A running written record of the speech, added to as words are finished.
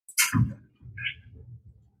We'll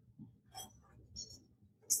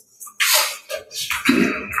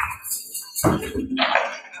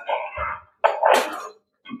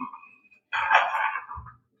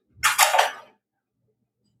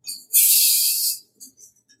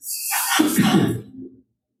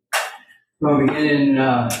begin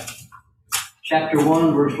in chapter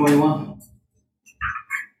 1, verse 21.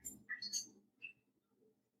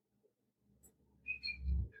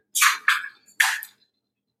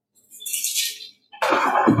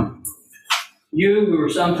 You who were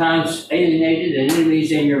sometimes alienated and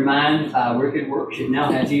enemies in your mind by wicked works, and now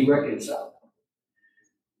has he reconciled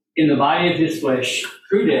in the body of his flesh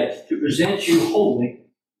through death to present you holy,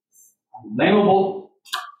 unblameable,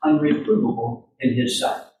 unreprovable in his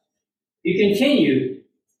sight. You continue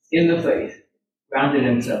in the faith, grounded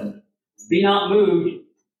in settled. Be not moved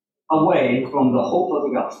away from the hope of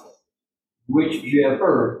the gospel, which you have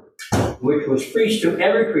heard, which was preached to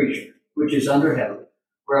every creature which is under heaven,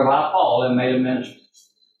 whereof I, Paul, am made a minister,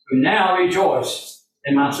 who now rejoice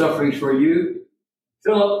in my sufferings for you,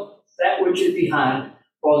 fill up that which is behind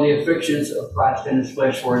for the afflictions of Christ in his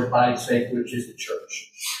flesh for his body's sake, which is the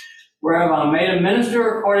church. Whereof I am made a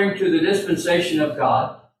minister according to the dispensation of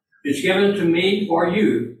God, is given to me for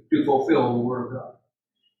you to fulfill the word of God.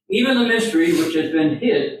 Even the mystery which has been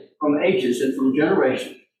hid from ages and from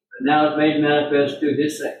generations, but now is made manifest to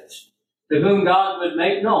his saints, to whom God would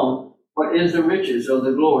make known what is the riches of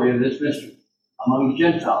the glory of this mystery among the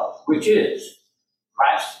Gentiles, which is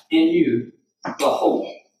Christ in you, the hope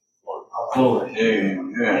of glory.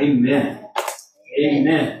 Amen. Amen.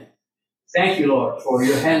 Amen. Thank you, Lord, for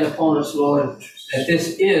your hand upon us, Lord, that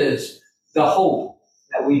this is the hope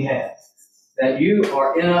that we have, that you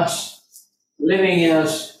are in us, living in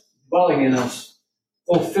us, dwelling in us,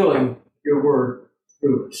 fulfilling your word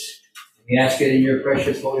through us. We ask it in your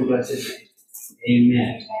precious, holy, blessed name.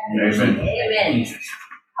 Amen. Amen. Amen.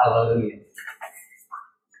 Hallelujah.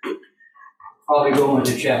 Probably go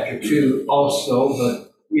into chapter 2 also,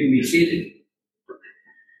 but you can be seated.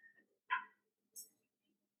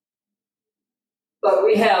 But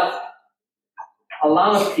we have a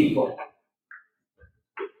lot of people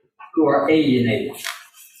who are alienated.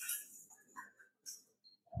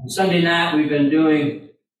 On Sunday night, we've been doing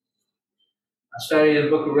a study of the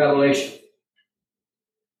book of Revelation.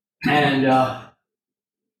 And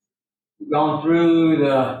we've gone through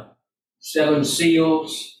the 7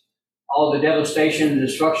 seals, all the devastation and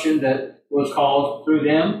destruction that was caused through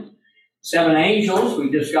them. 7 angels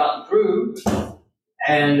we've just gotten through,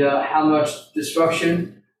 and how much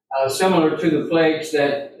destruction, similar to the plagues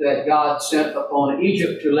that God sent upon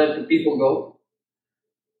Egypt to let the people go.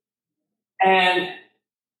 And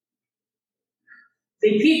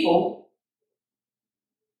the people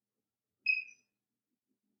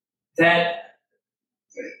that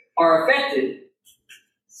are affected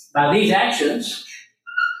by these actions,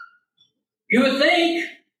 you would think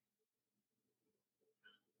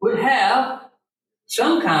would have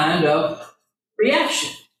some kind of reaction.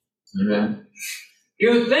 Amen.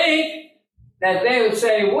 You would think that they would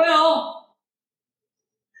say, well,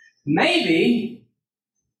 maybe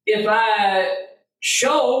if I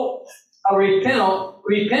show a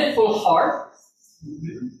repentful heart,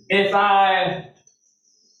 if I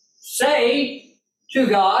say to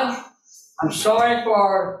God, I'm sorry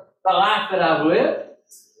for the life that I've lived,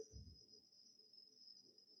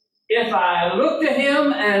 if I look to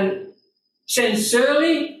him and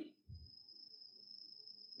sincerely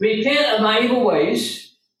repent of my evil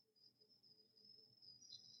ways,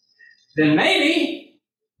 then maybe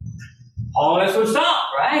all this would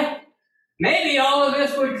stop, right? Maybe all of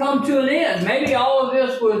this would come to an end. Maybe all of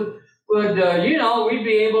this would we'd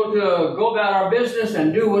be able to go about our business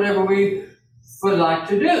and do whatever we would like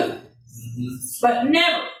to do. Mm-hmm. But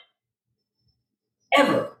never,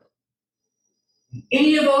 ever, in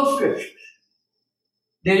any of those scriptures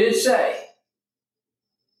did it say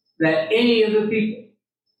that any of the people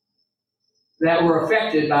that were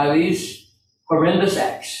affected by these horrendous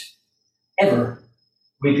acts ever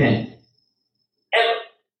repented. Ever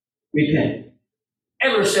repented.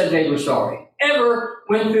 Ever said they were sorry. Ever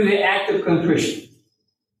went through the act of contrition.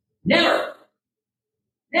 Never.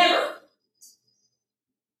 Never.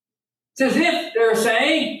 It's as if they're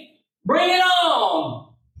saying, bring it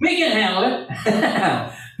on. We can handle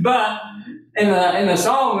it. But in the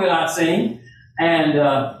song that I sing, and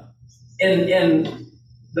in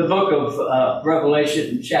the book of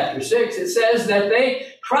Revelation, chapter 6, it says that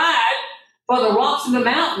they cried for the rocks and the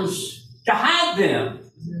mountains to hide them.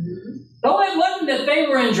 Mm-hmm. Though it wasn't that they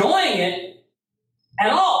were enjoying it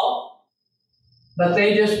at all, but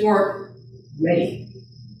they just weren't ready.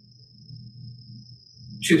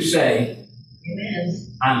 to say, Amen.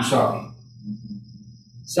 I'm sorry.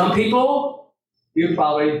 Some people, you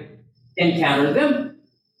probably encountered them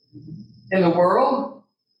in the world,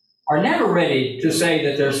 are never ready to say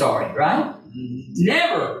that they're sorry, right?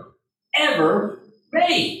 Never, ever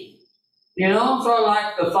ready. You know, sort of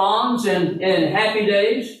like the Fonz in Happy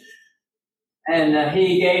Days. And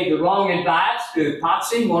he gave the wrong advice to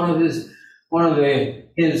Potsy, one of his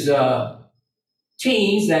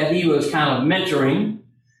teens that he was kind of mentoring.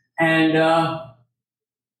 And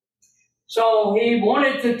so he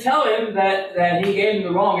wanted to tell him that he gave him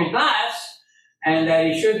the wrong advice and that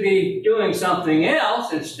he should be doing something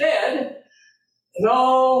else instead.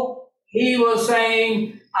 Though he was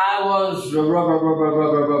saying, I was, he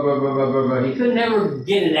could never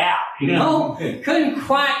get it out, you know? Couldn't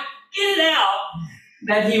quite get it out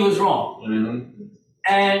that he was wrong. Mm-hmm.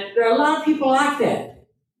 And there are a lot of people like that.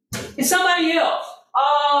 It's somebody else.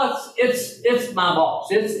 Oh, it's my boss.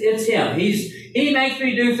 It's him. He makes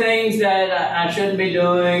me do things that I shouldn't be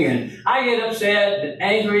doing, and I get upset and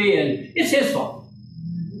angry, and it's his fault.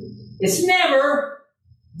 It's never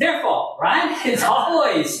their fault, right? It's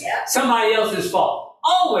always somebody else's fault.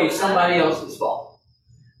 Always somebody else's fault.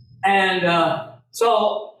 And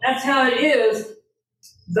so that's how it is.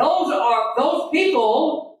 Those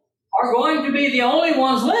people are going to be the only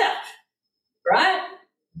ones left, right?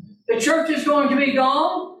 The church is going to be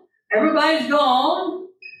gone. Everybody's gone,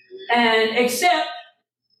 and except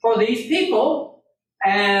for these people.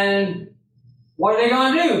 And what are they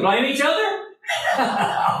going to do? Blame each other?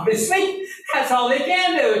 Obviously, that's all they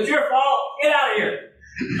can do. It's your fault. Get out of here.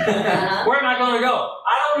 Where am I going to go?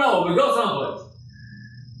 I don't know, but go someplace.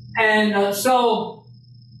 And so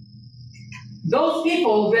those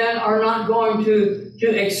people then are not going to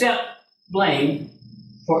accept blame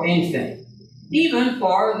for anything. Even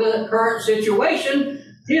for the current situation,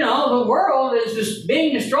 you know, the world is just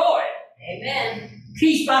being destroyed. Amen.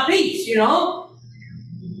 Piece by piece, you know,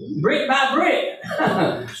 brick by brick,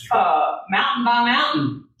 mountain by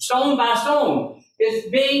mountain, stone by stone. It's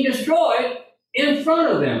being destroyed in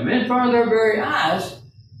front of them, in front of their very eyes.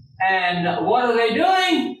 And what are they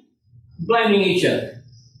doing? Blaming each other.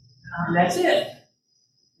 And that's it.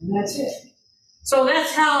 And that's it. So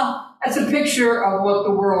that's a picture of what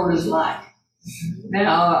the world is like.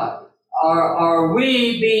 Now, are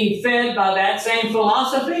we being fed by that same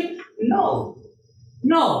philosophy? No.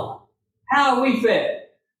 No. How are we fed?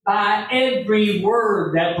 By every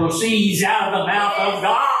word that proceeds out of the mouth of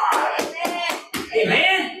God.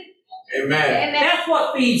 Amen? Amen. That's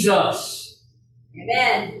what feeds us.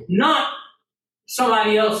 Amen. Not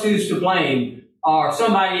somebody else who's to blame, or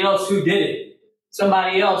somebody else who did it.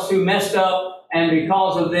 Somebody else who messed up, and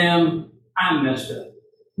because of them, I'm messed up.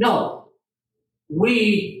 No.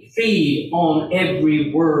 We feed on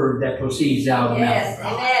every word that proceeds out of the mouth of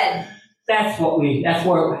God. Amen. That's how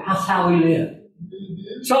we live.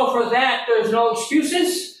 Mm-hmm. So for that, there's no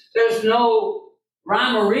excuses. There's no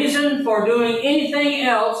rhyme or reason for doing anything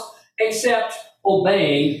else except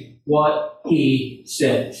obeying what He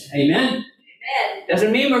says. Amen? Amen.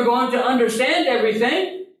 Doesn't mean we're going to understand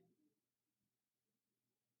everything.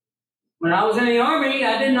 When I was in the Army,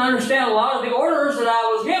 I didn't understand a lot of the orders that I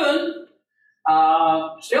was given.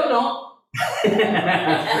 Still don't.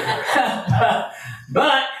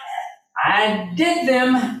 But I did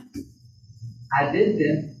them.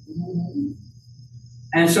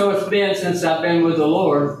 And so it's been since I've been with the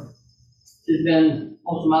Lord. It's been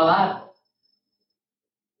most of my life.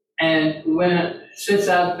 And since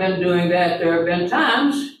I've been doing that, there have been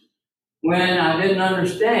times when I didn't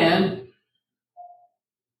understand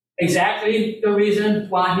exactly the reason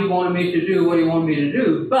why He wanted me to do what He wanted me to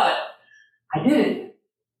do, but I did it.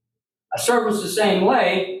 A servant's the same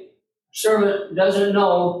way. A servant doesn't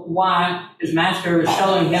know why his master is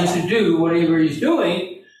telling him to do whatever he's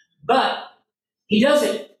doing, but he does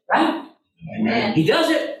it, right? Amen. He does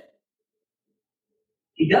it.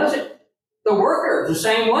 He does it. The worker is the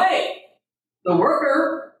same way. The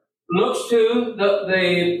worker looks to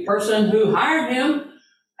the person who hired him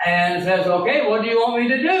and says, okay, what do you want me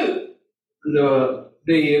to do? The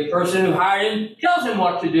person who hired him tells him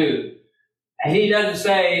what to do. And he doesn't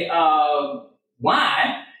say,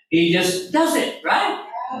 why? He just does it, right?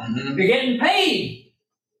 Mm-hmm. You're getting paid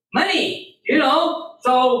money, you know,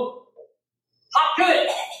 so hop to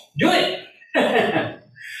it. Do it.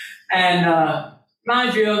 And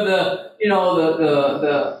reminds you of the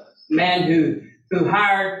man who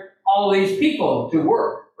hired all these people to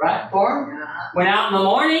work, right, for him? Went out in the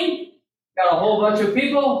morning, got a whole bunch of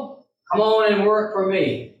people, come on and work for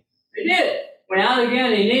me. They did. Went out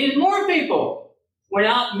again, he needed more people. Went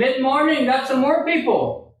out mid-morning, got some more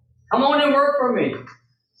people. Come on and work for me.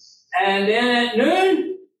 And then at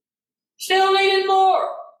noon, still needed more.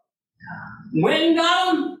 Went and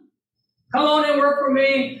got them. Come on and work for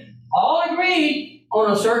me. All agreed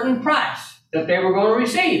on a certain price that they were going to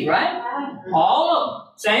receive, right? All of them.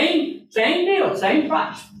 Same deal, same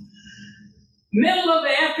price. Middle of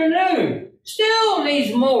the afternoon, still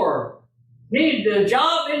needs more. The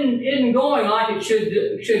job isn't going like it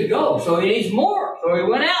should go, so he needs more. So he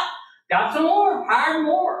went out, got some more, hired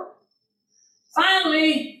more.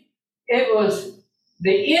 Finally, it was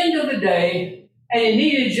the end of the day, and he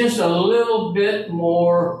needed just a little bit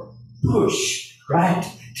more push, right,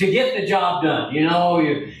 to get the job done. You know,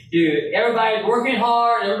 everybody's working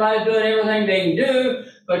hard, everybody's doing everything they can do,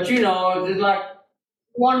 but there's like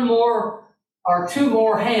one more or two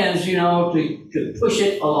more hands, to push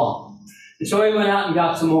it along. And so he went out and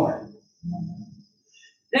got some more.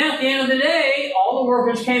 Then at the end of the day, all the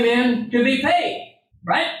workers came in to be paid,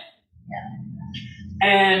 right? Yeah.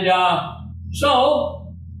 And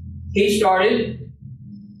so he started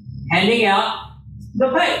handing out the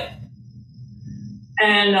pay.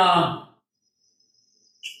 And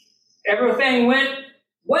everything went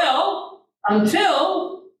well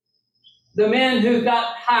until the men who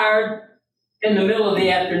got hired in the middle of the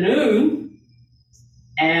afternoon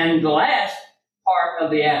and the last part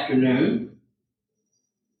of the afternoon,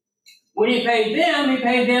 when he paid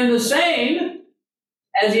them the same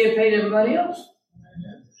as he had paid everybody else.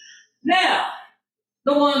 Now,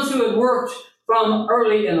 the ones who had worked from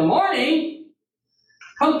early in the morning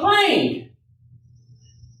complained.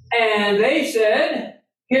 And they said,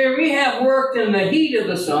 here we have worked in the heat of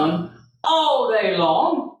the sun all day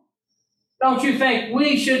long. Don't you think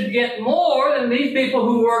we should get more than these people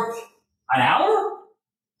who worked an hour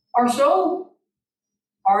or so?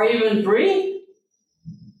 Or even 3?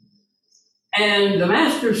 And the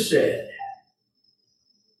master said,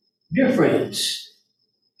 dear friends,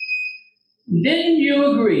 didn't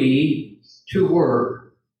you agree to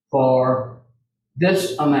work for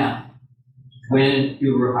this amount when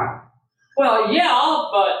you were hired? Well, yeah,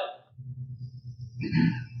 but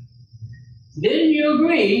didn't you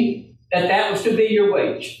agree that was to be your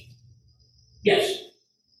wage? Yes.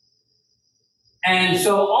 And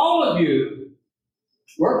so all of you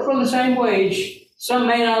work for the same wage. Some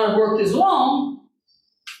may not have worked as long,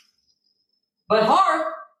 but hard.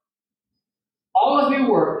 All of you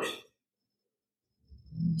worked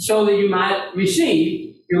so that you might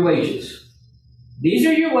receive your wages. These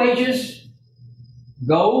are your wages.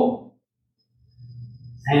 Go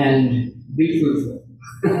and be fruitful.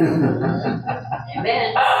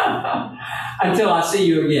 Amen. Until I see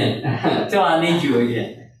you again. Until I need you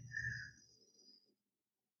again.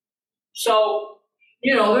 So,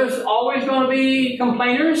 there's always going to be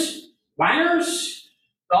complainers, whiners.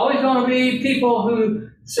 There's always going to be people who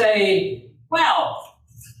say, well,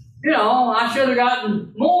 I should have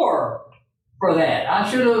gotten more for that. I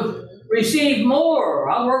should have received more.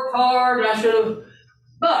 I worked hard. I should have.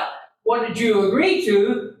 But what did you agree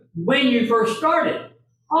to when you first started?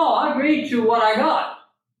 Oh, I agreed to what I got.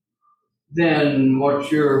 Then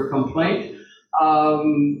what's your complaint? I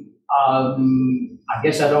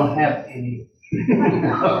guess I don't have any.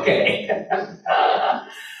 Okay.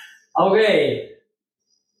 Okay.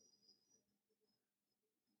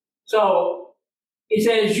 So he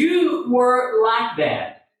says, you were like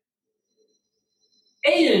that.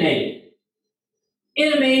 Alienated.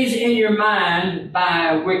 Enemies in your mind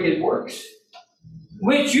by wicked works,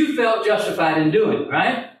 which you felt justified in doing,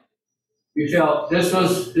 right? You felt this,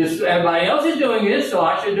 everybody else is doing this, so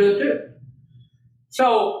I should do it too.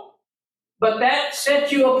 So, but that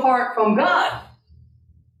set you apart from God.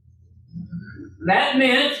 That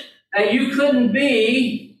meant that you couldn't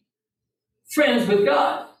be friends with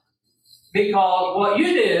God, because what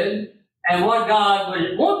you did and what God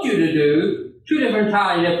would want you to do,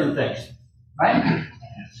 entirely different things, right?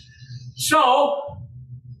 So,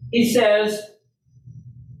 he says,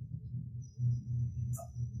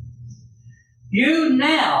 you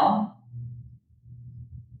now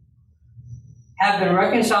have been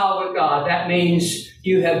reconciled with God. That means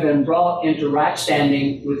you have been brought into right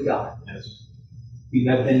standing with God. Yes. You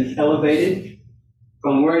have been elevated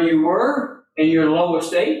from where you were in your low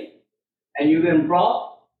estate, and you've been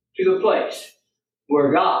brought to the place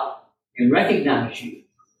where God can recognize you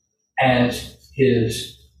as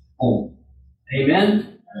his own.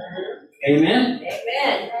 Amen? Amen?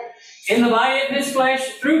 Amen. In the body of his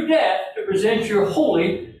flesh, through death, to present you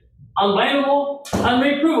holy, unblameable,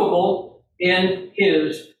 unreprovable in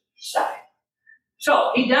his sight.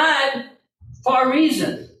 So, he died for a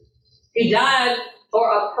reason. He died for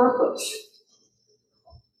a purpose.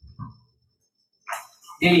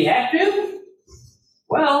 Did he have to?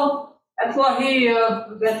 Well, that's what he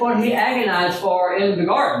agonized for in the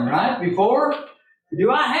garden, right? Before,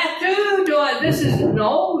 do I have to?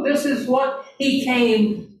 This is what he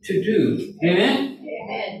came to do. Amen?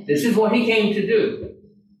 Amen. This is what he came to do.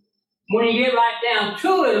 When you get right down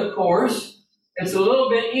to it, of course, it's a little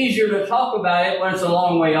bit easier to talk about it when it's a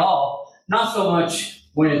long way off. Not so much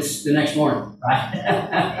when it's the next morning, right?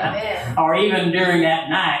 Amen. Or even during that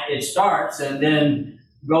night, it starts and then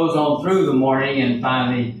goes on through the morning and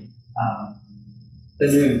finally the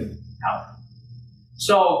noon hour.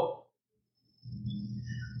 So,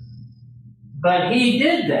 but he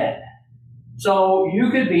did that. So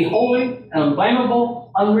you could be holy,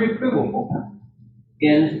 unblameable, unreprovable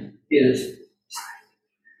in his sight.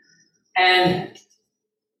 And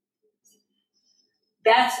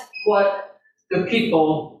that's what the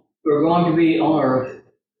people who are going to be on earth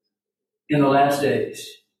in the last days,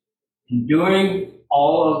 enduring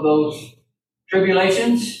all of those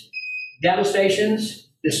tribulations, devastations,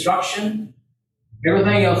 destruction,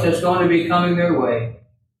 everything else that's going to be coming their way,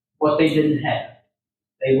 what they didn't have.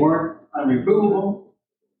 They weren't unreprovable,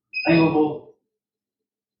 blamable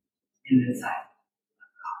in the sight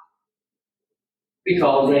of God,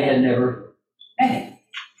 because they had never had it.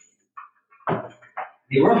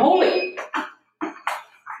 They weren't holy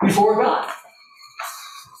before God.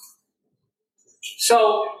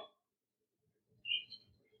 So,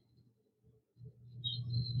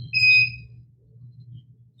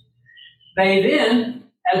 they then,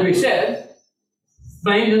 as we said,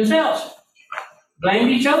 blamed themselves, blamed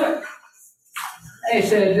each other. They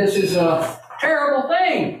said, this is a terrible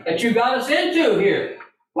thing that you got us into here.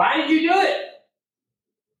 Why did you do it?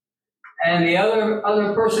 And the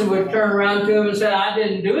other person would turn around to him and say, I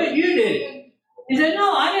didn't do it, you did it. He said,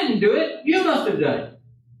 no, I didn't do it, you must have done it.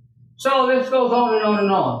 So this goes on and on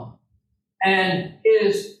and on. And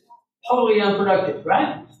is totally unproductive,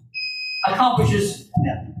 right? Accomplishes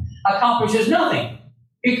nothing.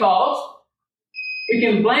 Because you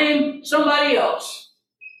can blame somebody else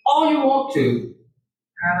all you want to.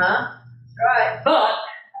 That's right. But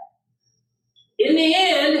in the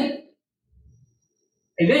end,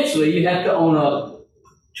 eventually you have to own up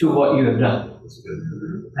to what you have done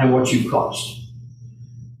and what you've caused.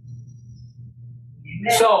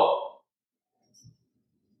 Amen. So,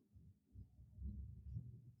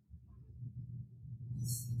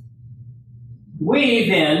 we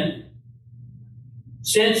then,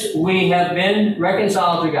 since we have been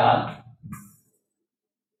reconciled to God,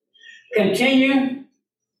 continue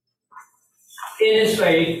in his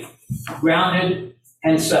faith, grounded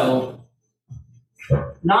and settled,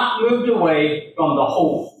 not moved away from the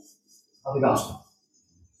hope of the gospel.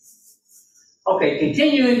 Okay,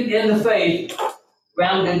 continuing in the faith,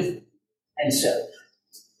 grounded and settled.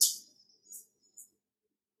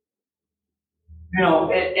 You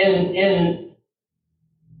know, in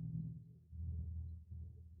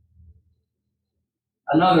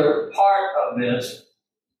another part of this,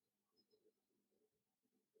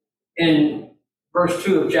 in verse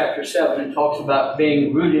 2 of chapter 7, it talks about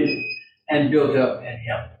being rooted and built up in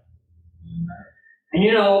him. And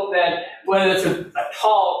you know that whether it's a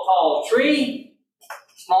tall tree,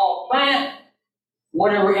 small plant,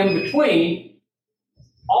 whatever in between,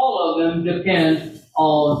 all of them depend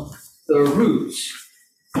on the roots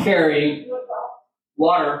carrying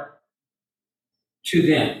water to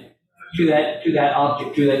them, to that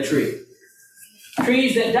object, to that tree.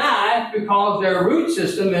 Trees that die because their root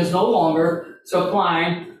system is no longer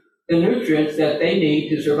supplying the nutrients that they need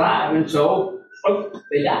to survive, and so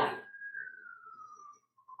they die.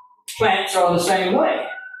 Plants are the same way.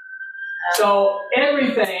 So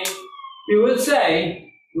everything, you would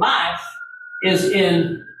say, life is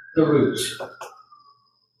in the roots. Life.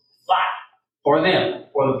 For them.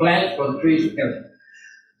 For the plants, for the trees, everything.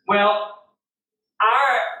 Well,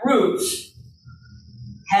 our roots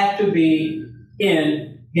have to be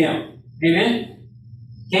in him. Amen?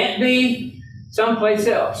 Can't be someplace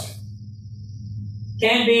else.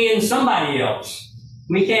 Can't be in somebody else.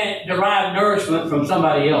 We can't derive nourishment from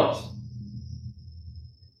somebody else.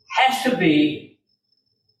 Has to be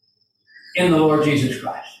in the Lord Jesus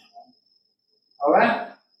Christ. All right?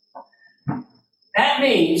 That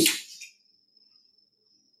means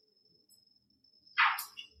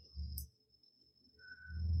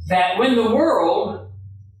that when the world,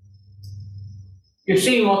 you've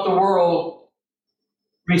seen what the world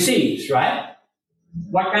receives, right?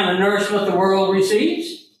 What kind of nourishment the world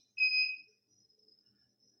receives?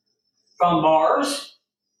 From bars,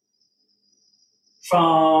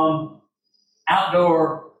 from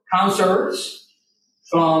outdoor concerts,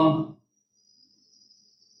 from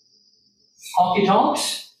honky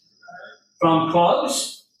tonks, from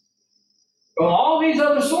clubs, from all these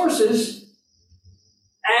other sources,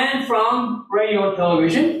 and from radio and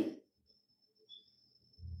television.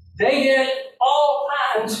 They get all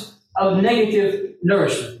kinds of negative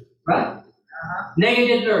nourishment, right?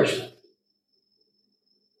 Negative nourishment.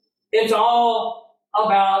 It's all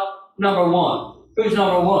about number one. Who's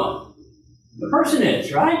number one? The person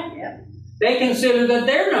is, right? Yeah. They consider that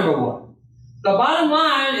they're number one. The bottom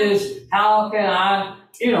line is, how can I,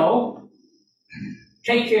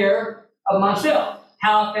 take care of myself?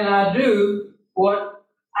 How can I do what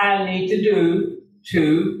I need to do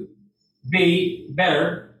to be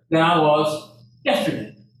better than I was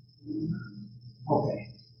yesterday? Okay.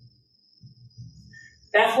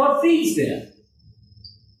 That's what feeds them.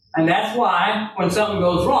 And that's why when something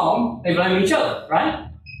goes wrong, they blame each other, right?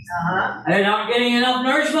 And they're not getting enough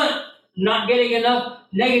nourishment, not getting enough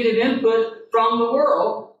negative input from the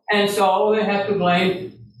world, and so they have to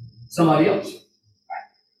blame somebody else.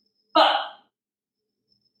 But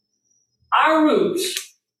our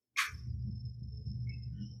roots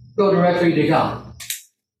go directly to God.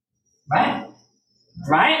 Right?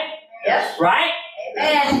 Right? Yes. Right?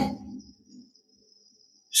 Amen.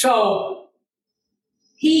 So,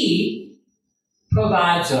 He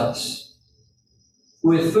provides us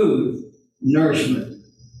with food, nourishment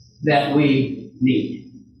that we need.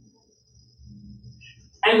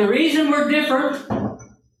 And the reason we're different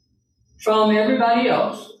from everybody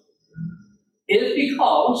else is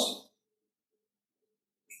because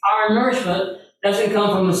our nourishment doesn't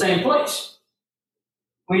come from the same place.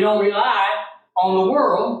 We don't rely on the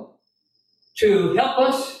world to help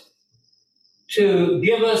us, to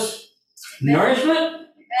give us nourishment,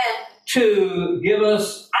 Amen. to give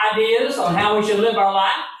us ideas on how we should live our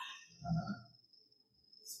life.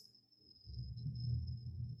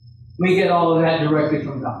 We get all of that directly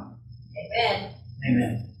from God. Amen.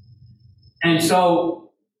 Amen. And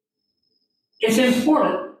so, it's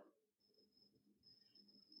important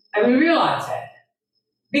that we realize that.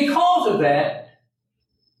 Because of that,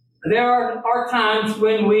 there are times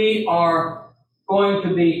when we are going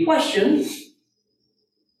to be questioned,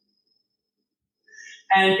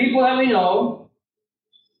 and people that we know,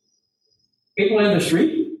 people in the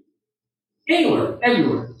street, anywhere,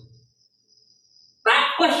 everywhere, might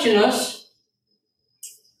question us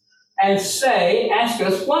and ask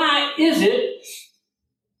us, why is it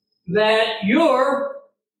that you're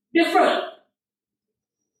different?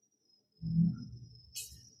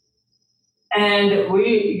 And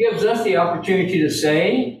it gives us the opportunity to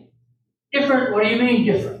say, different? What do you mean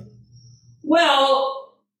different?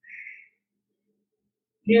 Well,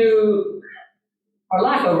 you are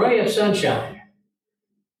like a ray of sunshine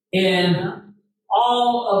in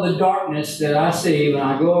all of the darkness that I see when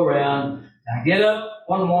I go around. I get up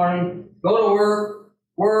one morning, go to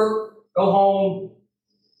work, go home,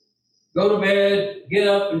 go to bed, get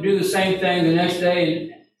up and do the same thing the next day.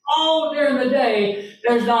 And all during the day,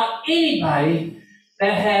 there's not anybody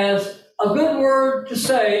that has a good word to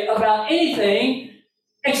say about anything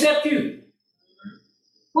except you.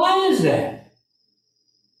 Why is that?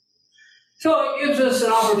 So it gives us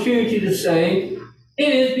an opportunity to say, it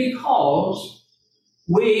is because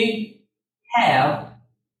we have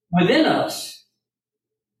within us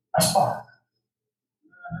a spark,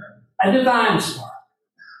 a divine spark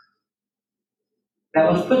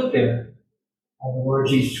that was put there by the Lord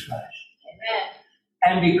Jesus Christ. Amen.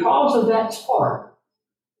 And because of that spark,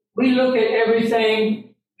 we look at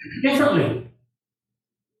everything differently.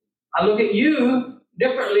 I look at you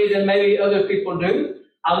differently than maybe other people do.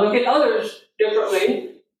 I look at others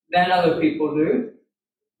differently than other people do,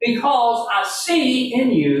 because I see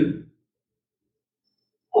in you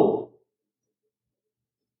hope,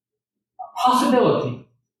 a possibility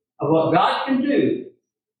of what God can do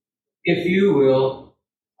if you will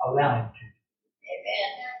allow Him to.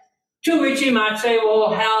 Amen. To which you might say,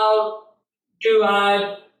 well, how do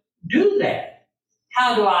I do that?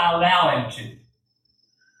 How do I allow Him to?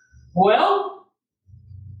 Well,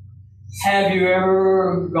 have you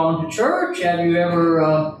ever gone to church? Have you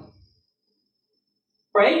ever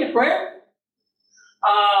prayed a prayer?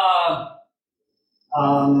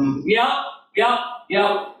 Yep.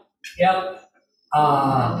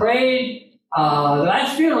 Prayed. The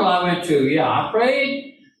last funeral I went to, I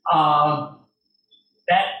prayed.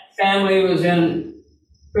 That family was in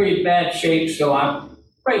pretty bad shape, so I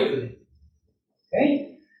prayed for them.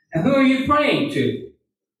 Okay? And who are you praying to?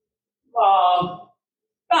 God.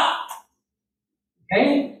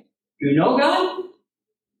 Okay? You know God?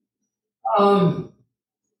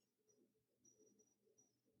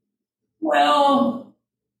 Well,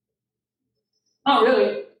 not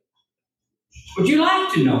really. Would you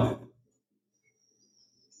like to know Him?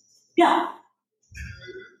 Yeah.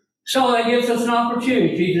 So that gives us an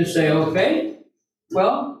opportunity to say, okay,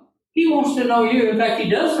 well, he wants to know you. In fact, he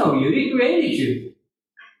does know you. He created you.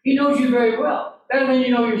 He knows you very well, better than you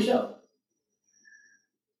know yourself.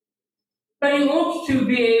 But he wants to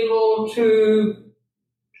be able to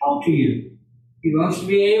talk to you. He wants to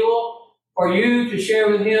be able for you to share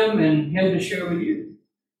with him and him to share with you.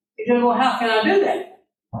 He said, well, how can I do that?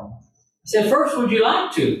 I said, first, would you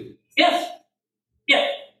like to? Yes. Yes,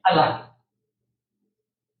 I'd like to.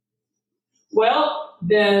 Well,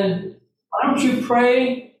 then why don't you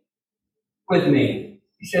pray with me?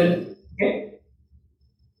 He said, okay.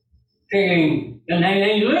 Thinking, and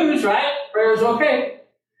then you lose, right? Prayer's okay.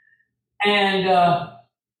 And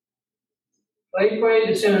he prayed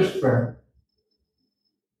the sinner's prayer.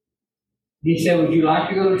 He said, would you like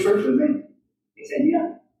to go to church with me? He said, yeah.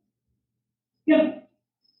 Yeah.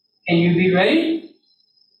 Can you be ready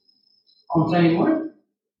on Sunday morning?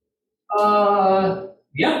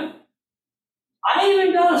 Yeah. I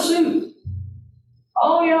even got a suit.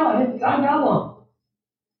 Oh, yeah, I got one.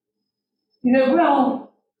 He said,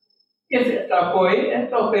 well, if it's okay,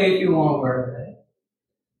 it's okay if you want to wear that.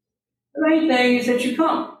 The main thing is that you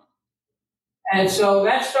come. And so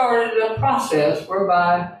that started a process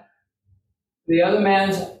whereby the other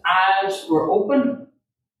man's eyes were open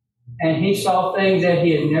and he saw things that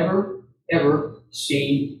he had never, ever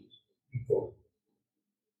seen before.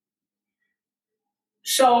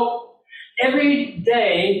 So every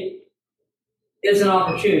day is an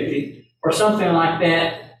opportunity for something like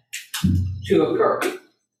that to occur.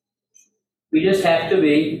 We just have to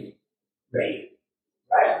be ready,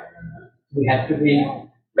 right? We have to be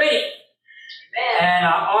ready. And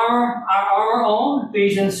our armor on,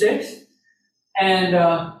 Ephesians 6, and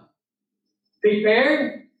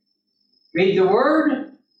prepared, read the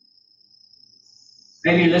Word,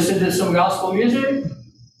 maybe listen to some gospel music,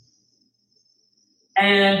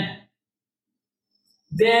 and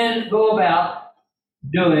then go about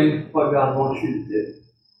doing what God wants you to do.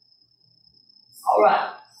 All right.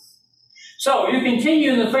 So you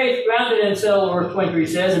continue in the faith grounded and settled, verse 23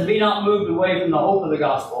 says, and be not moved away from the hope of the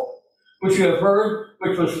gospel, which you have heard,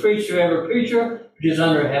 which was preached to every preacher which is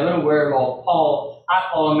under heaven, whereof I,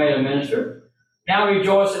 Paul, am made a minister. Now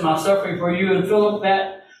rejoice in my suffering for you, and fill up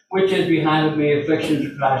that which is behind of me, afflictions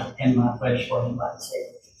of Christ in my flesh for him by the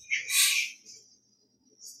Savior.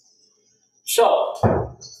 So,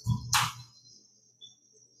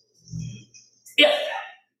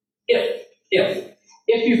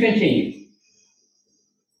 if you continue,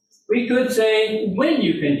 we could say, when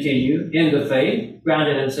you continue in the faith,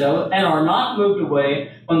 grounded and settled, and are not moved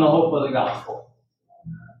away from the hope of the gospel,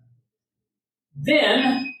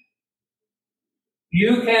 then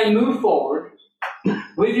you can move forward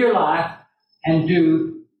with your life and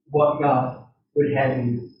do what God would have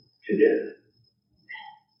you to do.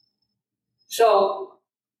 So,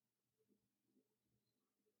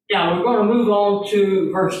 now we're going to move on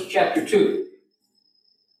to chapter 2.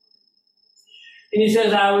 And he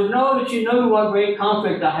says, I would know that you know what great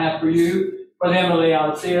conflict I have for you, for them of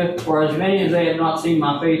Laodicea, for as many as they have not seen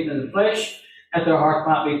my faith in the flesh, that their hearts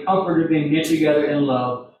might be comforted, being knit together in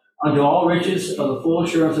love, unto all riches of the full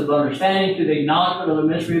assurance of understanding, to the acknowledgement of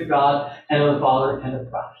the mystery of God, and of the Father, and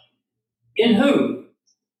of Christ. In whom?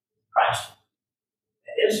 Christ.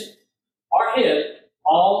 That is, are hid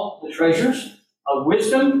all the treasures of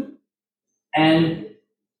wisdom and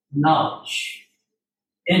knowledge.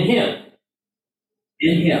 In Him.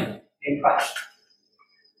 In Him, in Christ.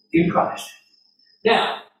 In Christ.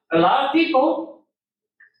 Now, a lot of people,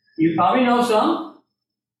 you probably know some,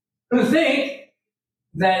 who think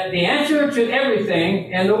that the answer to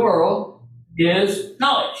everything in the world is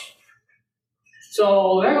knowledge.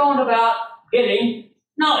 So they're going about getting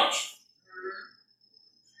knowledge.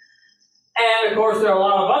 And of course, there are a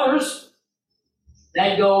lot of others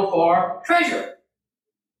that go for treasure.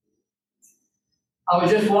 I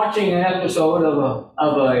was just watching an episode of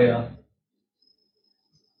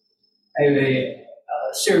a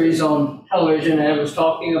series on television, and it was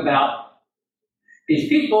talking about these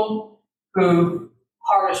people who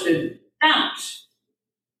harvested diamonds.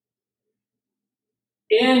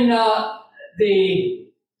 In the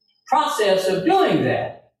process of doing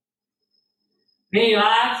that, many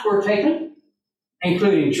lives were taken,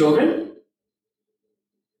 including children,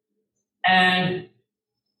 and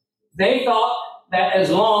they thought that as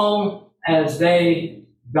long as they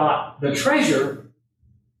got the treasure,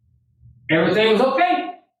 everything was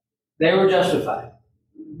okay. They were justified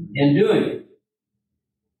in doing it.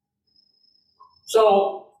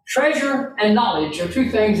 So, treasure and knowledge are two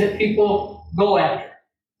things that people go after,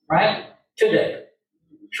 right? Today.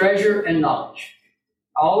 Treasure and knowledge.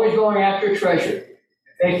 always going after treasure.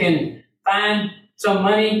 If they can find some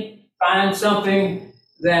money, find something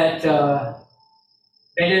that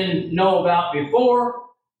they didn't know about before,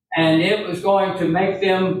 and it was going to make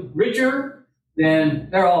them richer, then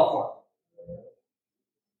they're all for it.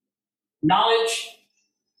 Knowledge,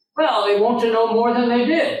 well, they want to know more than they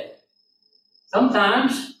did.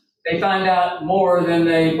 Sometimes they find out more than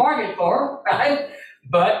they bargained for, right?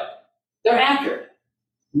 But they're after it.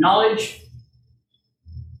 Knowledge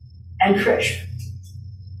and treasure.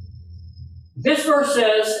 This verse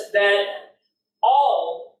says that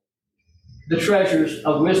all the treasures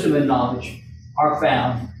of wisdom and knowledge are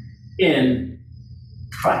found in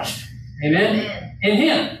Christ. Amen? In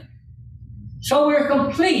Him. So we're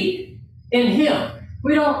complete in Him.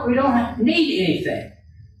 We don't need anything.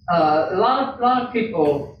 A lot of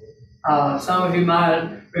people, some of you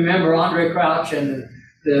might remember Andre Crouch and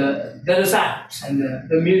the disciples and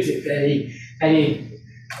the music that he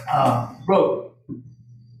wrote.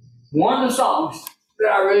 One of the songs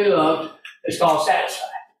that I really loved is called Satisfied.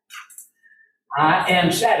 I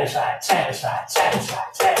am satisfied, satisfied,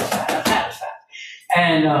 satisfied, satisfied, I'm satisfied.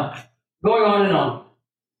 And going on and on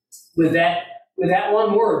with that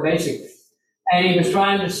one word, basically. And he was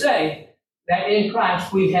trying to say that in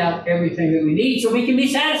Christ we have everything that we need so we can be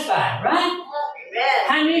satisfied, right? Amen.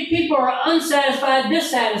 How many people are unsatisfied,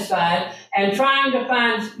 dissatisfied, and trying to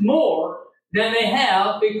find more than they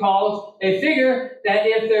have because they figure that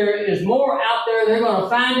if there is more out there, they're going to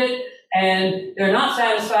find it, and they're not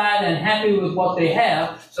satisfied and happy with what they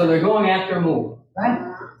have, so they're going after more,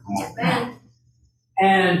 right? Amen.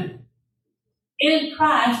 And in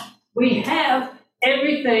Christ, we have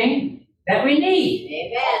everything that we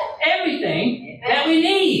need. Amen. Everything that we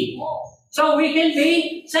need. So we can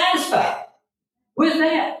be satisfied with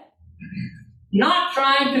that. Not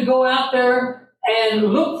trying to go out there and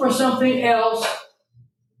look for something else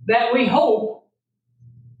that we hope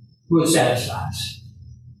will satisfy us.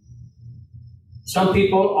 Some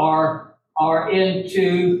people are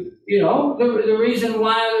into, the reason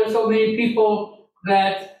why there's so many people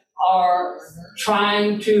that are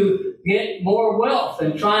trying to get more wealth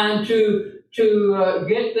and trying to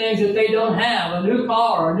get things that they don't have, a new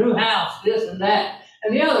car, a new house, this and that,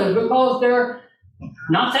 and the others, because they're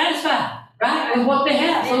not satisfied, right, with what they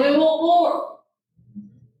have, so they want more.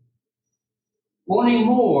 Wanting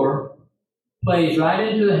more plays right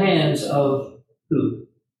into the hands of who?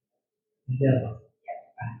 The devil.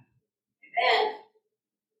 Amen.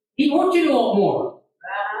 He wants you to want more.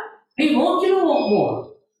 He wants you to want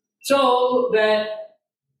more so that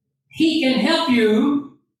he can help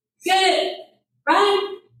you get it,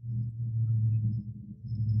 right?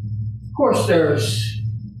 Of course, there's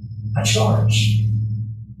a charge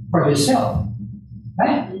for his help,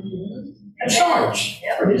 right? A charge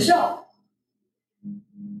for his help.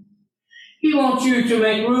 He wants you to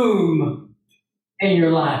make room in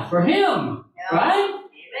your life for him, right?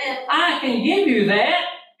 Amen. I can give you that,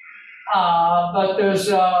 but there's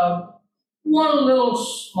one little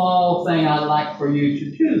small thing I'd like for you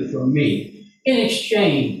to do for me in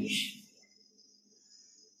exchange.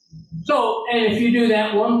 So, and if you do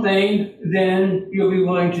that one thing, then you'll be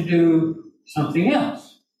willing to do something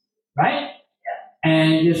else, right?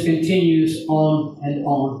 And it just continues on and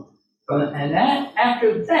on. And that,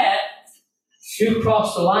 after that, you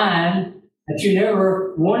cross the line that you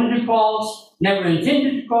never wanted to cross, never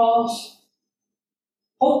intended to cross,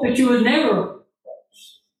 hope that you would never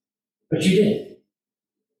cross. But you did.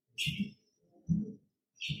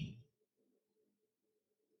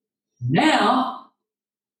 Now,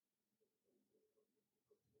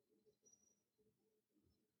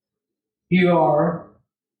 you are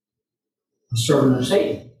a servant of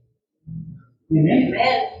Satan. Amen.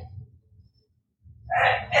 Amen.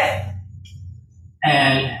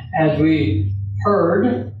 And as we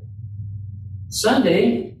heard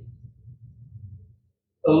Sunday,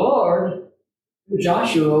 the Lord,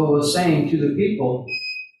 Joshua, was saying to the people,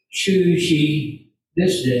 choose ye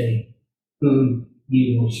this day whom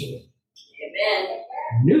ye will serve. Amen.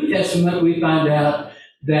 In the New Testament, we find out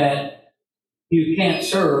that you can't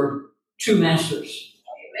serve two masters.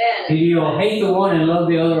 Amen. You'll hate the one and love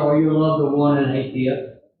the other, or you'll love the one and hate the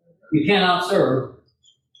other. You cannot serve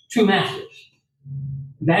two masters.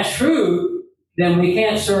 If that's true, then we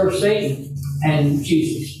can't serve Satan and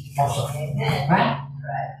Jesus also. Amen. Right?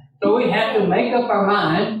 So we have to make up our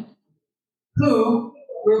mind who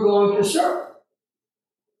we're going to serve.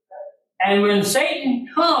 And when Satan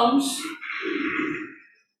comes,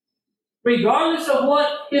 regardless of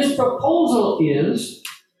what his proposal is,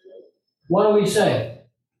 what do we say?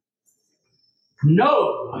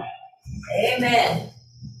 No. Amen.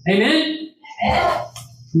 Amen? Amen.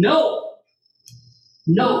 No,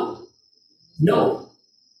 no, no.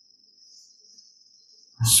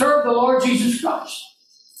 Serve the Lord Jesus Christ.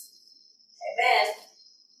 Amen.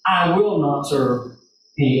 I will not serve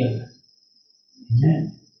any other.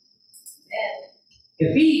 Amen. Amen.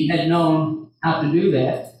 If he had known how to do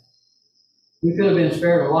that, we could have been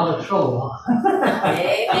spared a lot of trouble.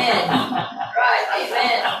 Amen. Right.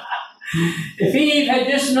 Amen. If Eve had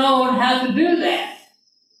just known how to do that,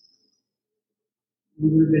 we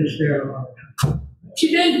would have been spared a lot of trouble.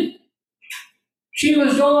 She didn't. She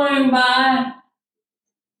was going by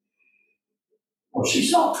what she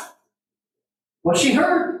saw, what she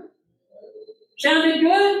heard. Sounded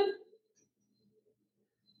good.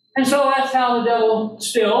 And so that's how the devil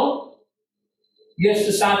still gets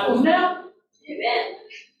disciples now. Amen.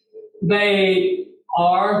 They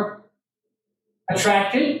are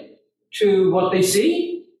attracted to what they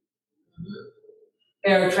see.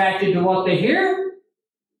 They're attracted to what they hear.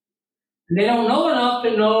 And they don't know enough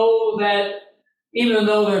to know that even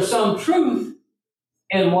though there's some truth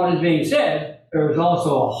in what is being said, there's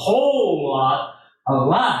also a whole lot of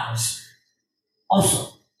lies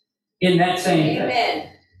also in that same thing. Amen.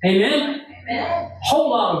 Amen? Amen. Whole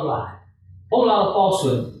lot of lie, whole lot of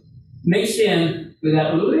falsehood mixed in with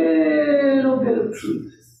that little bit of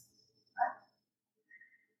truth.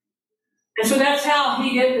 And so that's how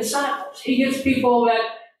he gets disciples. He gets people that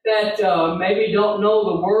maybe don't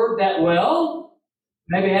know the word that well,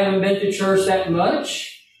 maybe haven't been to church that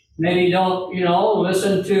much, maybe don't,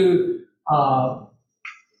 listen to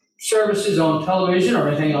services on television or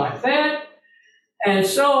anything like that. And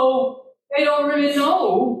so they don't really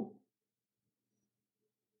know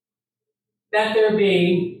that they're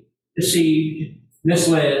being deceived,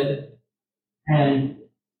 misled, and,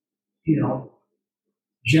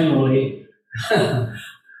 generally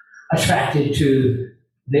attracted to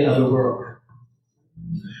the other world.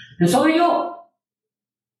 And so they go.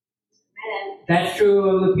 Amen. That's true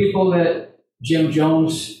of the people that Jim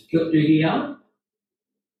Jones took to Guyana.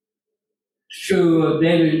 It's true of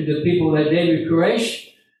the people that David Koresh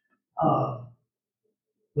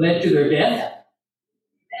led to their death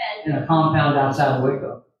in a compound outside of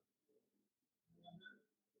Waco.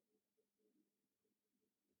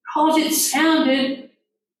 Because it sounded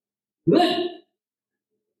good.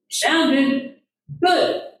 Sounded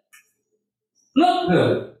good. Looked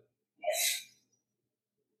good.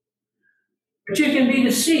 But you can be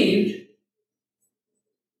deceived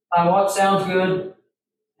by what sounds good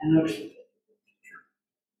and looks good.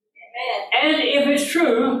 Amen. And if it's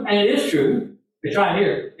true, and it is true, it's right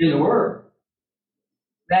here in the Word,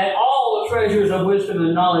 that all the treasures of wisdom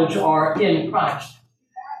and knowledge are in Christ,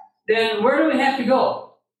 then where do we have to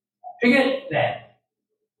go to get that?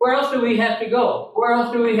 Where else do we have to go? What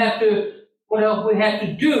else do we have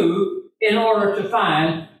to do in order to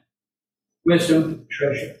find wisdom,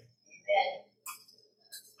 treasure?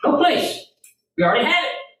 No place. We already have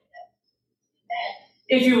it.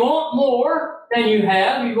 If you want more than you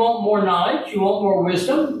have, you want more knowledge, you want more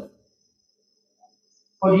wisdom,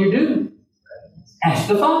 what do? Ask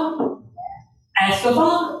the Father. Ask the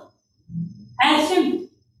Father. Ask Him.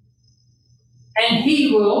 And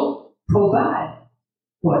He will provide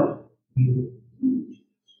what you need.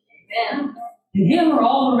 Amen. In Him are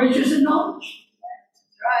all the riches and knowledge.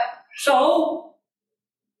 Right. So,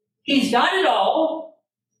 He's got it all.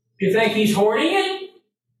 You think He's hoarding it?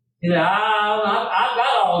 You know, I've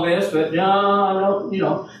got all this, but no.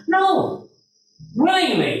 No.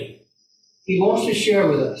 Willingly, He wants to share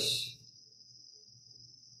with us.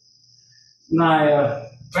 My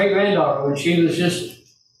great-granddaughter, when she was just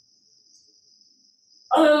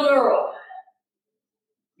a little girl,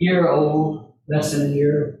 year old, less than a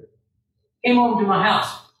year, came home to my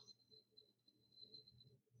house.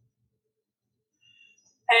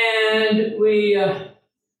 And we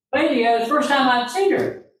played together. The first time I'd seen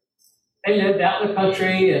her. They lived out in the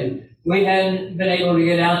country, and we hadn't been able to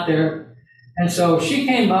get out there. And so she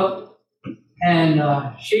came up, and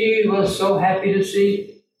she was so happy to see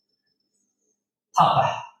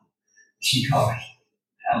Papa, she called me.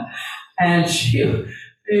 And she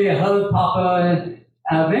hugged Papa, and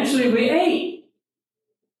eventually we ate.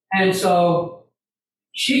 And so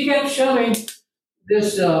she kept shoving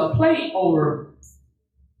this plate over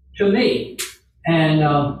to me, and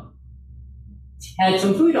had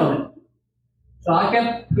some food on it. So I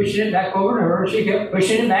kept pushing it back over to her. She kept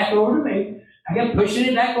pushing it back over to me. I kept pushing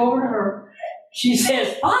it back over to her. She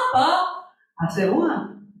says, Papa. I said, what?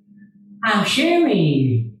 I'm sharing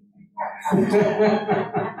you.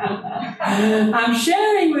 I'm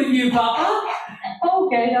sharing with you, Papa.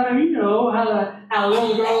 Okay, now you know how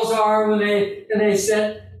little girls are when they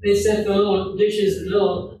sit they set the little dishes,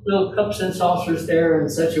 little cups and saucers there in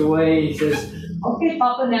such a way. He says, okay,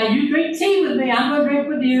 Papa, now you drink tea with me. I'm going to drink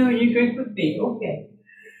with you, and you drink with me. Okay.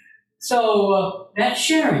 So that's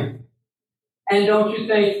sharing. And don't you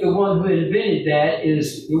think the one who invented that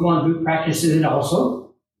is the one who practices it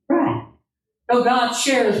also? Right. So God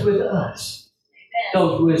shares with us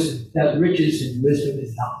those wisdom, that riches and wisdom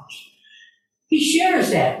and knowledge. He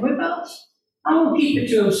shares that with us. I won't keep it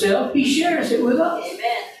to himself. He shares it with us.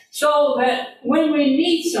 Amen. So that when we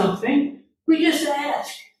need something, we just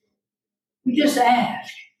ask. We just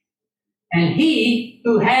ask. And he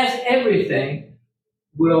who has everything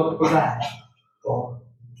will provide for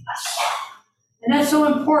us. And that's so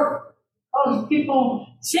important. Because people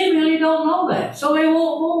seemingly don't know that. So they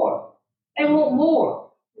want more. They want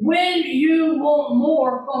more. When you want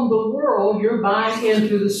more from the world, you're buying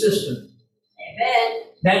into the system. Amen.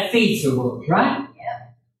 That feeds the world, right? Yeah.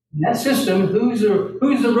 And that system, who's the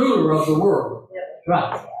ruler of the world? Yeah.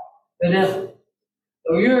 Right. The devil.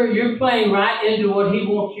 So you're playing right into what he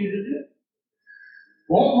wants you to do.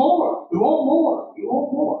 Want more. You want more. You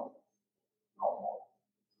want more. You want more.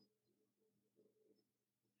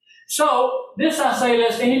 So, this I say,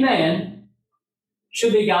 lest any man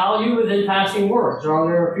should beguile you with enticing words. Are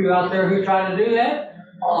there a few out there who try to do that?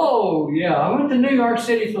 Oh, yeah. I went to New York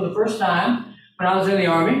City for the first time when I was in the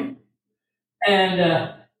Army. And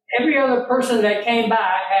every other person that came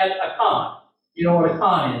by had a con. You know what a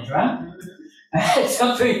con is, right?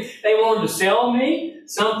 Something they wanted to sell me,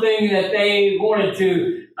 something that they wanted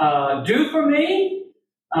to do for me,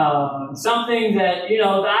 something that,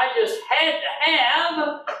 that I just had to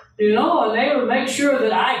have, and they would make sure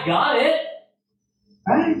that I got it.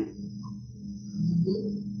 Right?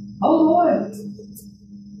 Oh, boy.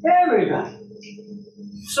 Everybody.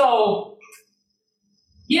 So,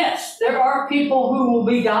 yes, there are people who will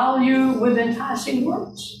beguile you with enticing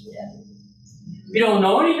words. Yeah. If you don't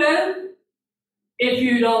know any better, if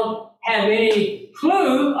you don't have any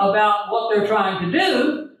clue about what they're trying to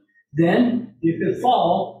do, then you could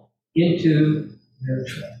fall into their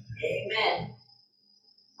trap. Amen.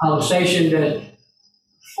 I was stationed at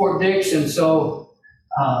Fort Dix, and so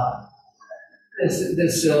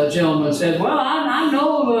this gentleman said, "Well, I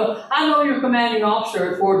know your commanding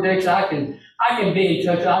officer at Fort Dix. I can be in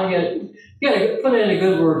touch. I'll put in a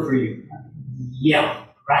good word for you." Yeah,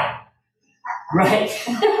 right. Right.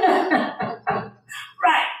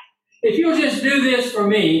 If you'll just do this for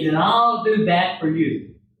me, then I'll do that for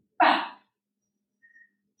you. Right.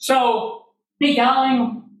 So,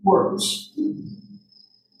 beguiling words.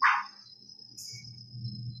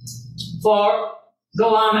 For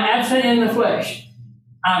though I'm absent in the flesh,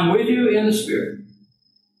 I'm with you in the spirit,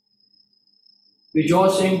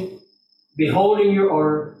 rejoicing, beholding your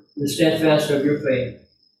order, the steadfast of your faith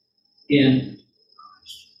in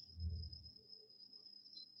Christ.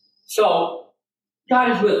 So,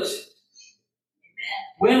 God is with us.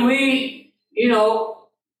 When we,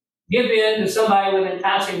 give in to somebody with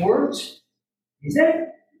enticing words, He's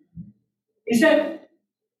there. He's there.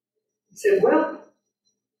 He said, well,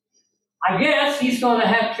 I guess he's going to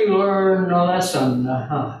have to learn a lesson.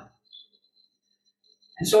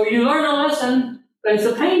 And so you learn a lesson, but it's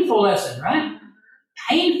a painful lesson, right?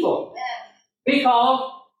 Painful.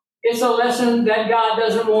 Because it's a lesson that God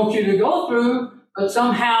doesn't want you to go through, but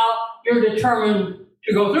somehow you're determined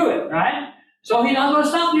to go through it, right? So he's not going to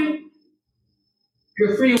stop you.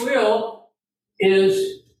 Your free will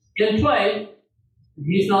is in play.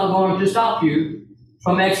 He's not going to stop you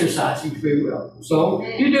from exercising free will. So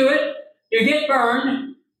you do it. You get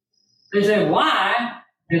burned. They say, why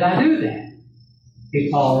did I do that?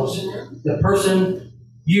 Because the person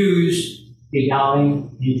used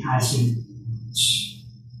beguiling, enticing words.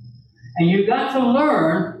 And you've got to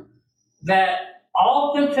learn that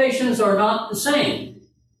all temptations are not the same.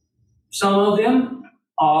 Some of them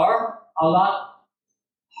are a lot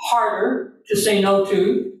harder to say no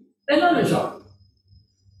to than others are.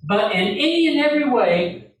 But in any and every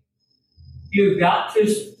way, you've got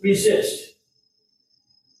to resist.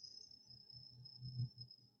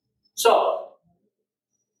 So,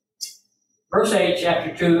 verse 8,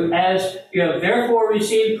 chapter 2, as you have therefore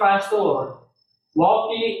received Christ the Lord, walk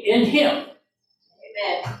ye in Him.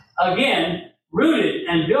 Amen. Again, rooted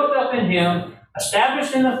and built up in Him,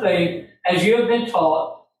 established in the faith, as you have been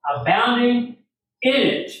taught, abounding in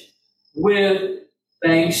it with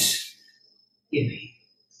thanksgiving.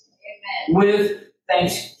 Amen. With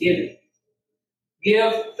thanksgiving.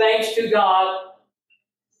 Give thanks to God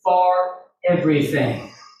for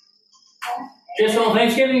everything. Just on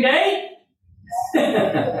Thanksgiving Day?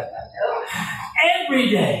 Every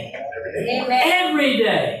day. Amen. Every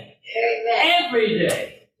day. Amen. Every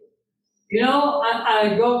day. You know,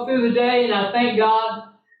 I go through the day and I thank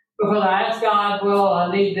God because I ask God, well, I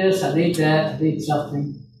need this, I need that, I need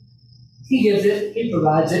something. He gives it, He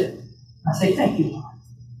provides it. I say, thank you, Lord.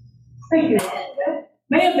 Thank you.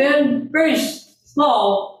 May have been very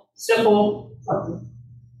small, simple, something,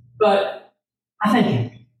 but I thank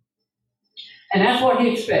Him. And that's what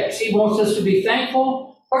He expects. He wants us to be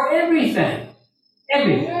thankful for everything.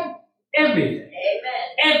 Everything. Everything. Amen.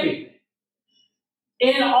 Everything.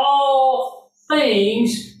 In all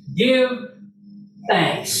things, give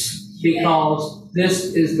thanks, because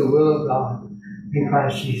this is the will of God in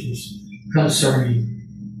Christ Jesus concerning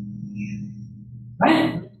you.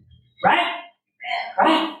 Right? Right?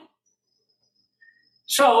 Right?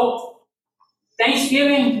 So,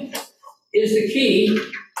 Thanksgiving is the key.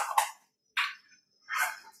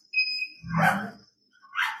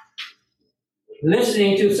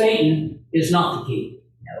 Listening to Satan is not the key.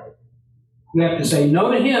 We have to say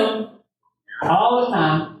no to him all the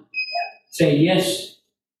time. Say yes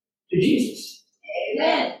to Jesus.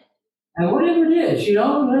 Amen. And whatever it is, you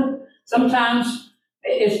know, sometimes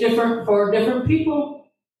it's different for different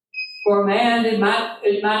people. For a man, it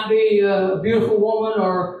might be a beautiful woman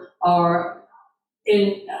or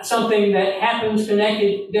in something that happens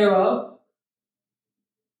connected thereof.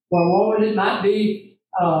 For a woman, it might be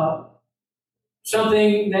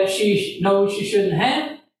something that she knows she shouldn't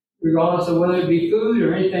have, regardless of whether it be food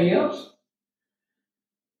or anything else.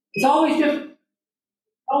 It's always different.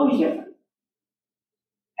 Always different.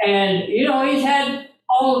 And, you know, he's had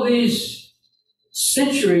all of these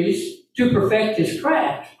centuries to perfect his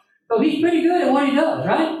craft. So he's pretty good at what he does,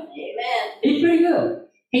 right? Amen. He's pretty good.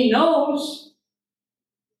 He knows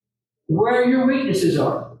where your weaknesses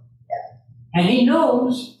are. And he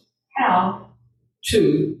knows how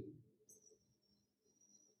to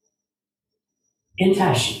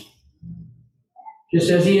entice you. Just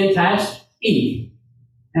as he enticed Eve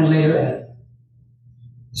and later Adam.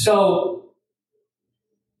 So,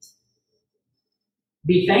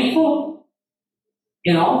 be thankful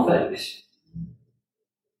in all things.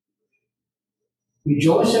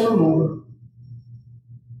 Rejoice evermore.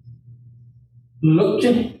 Look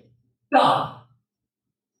to God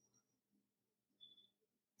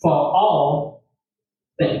for all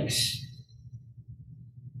things.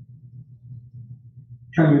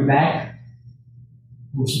 Turn your back.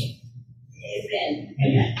 We'll see. Amen.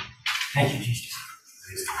 Amen. Thank you, Jesus.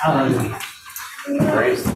 Hallelujah. Praise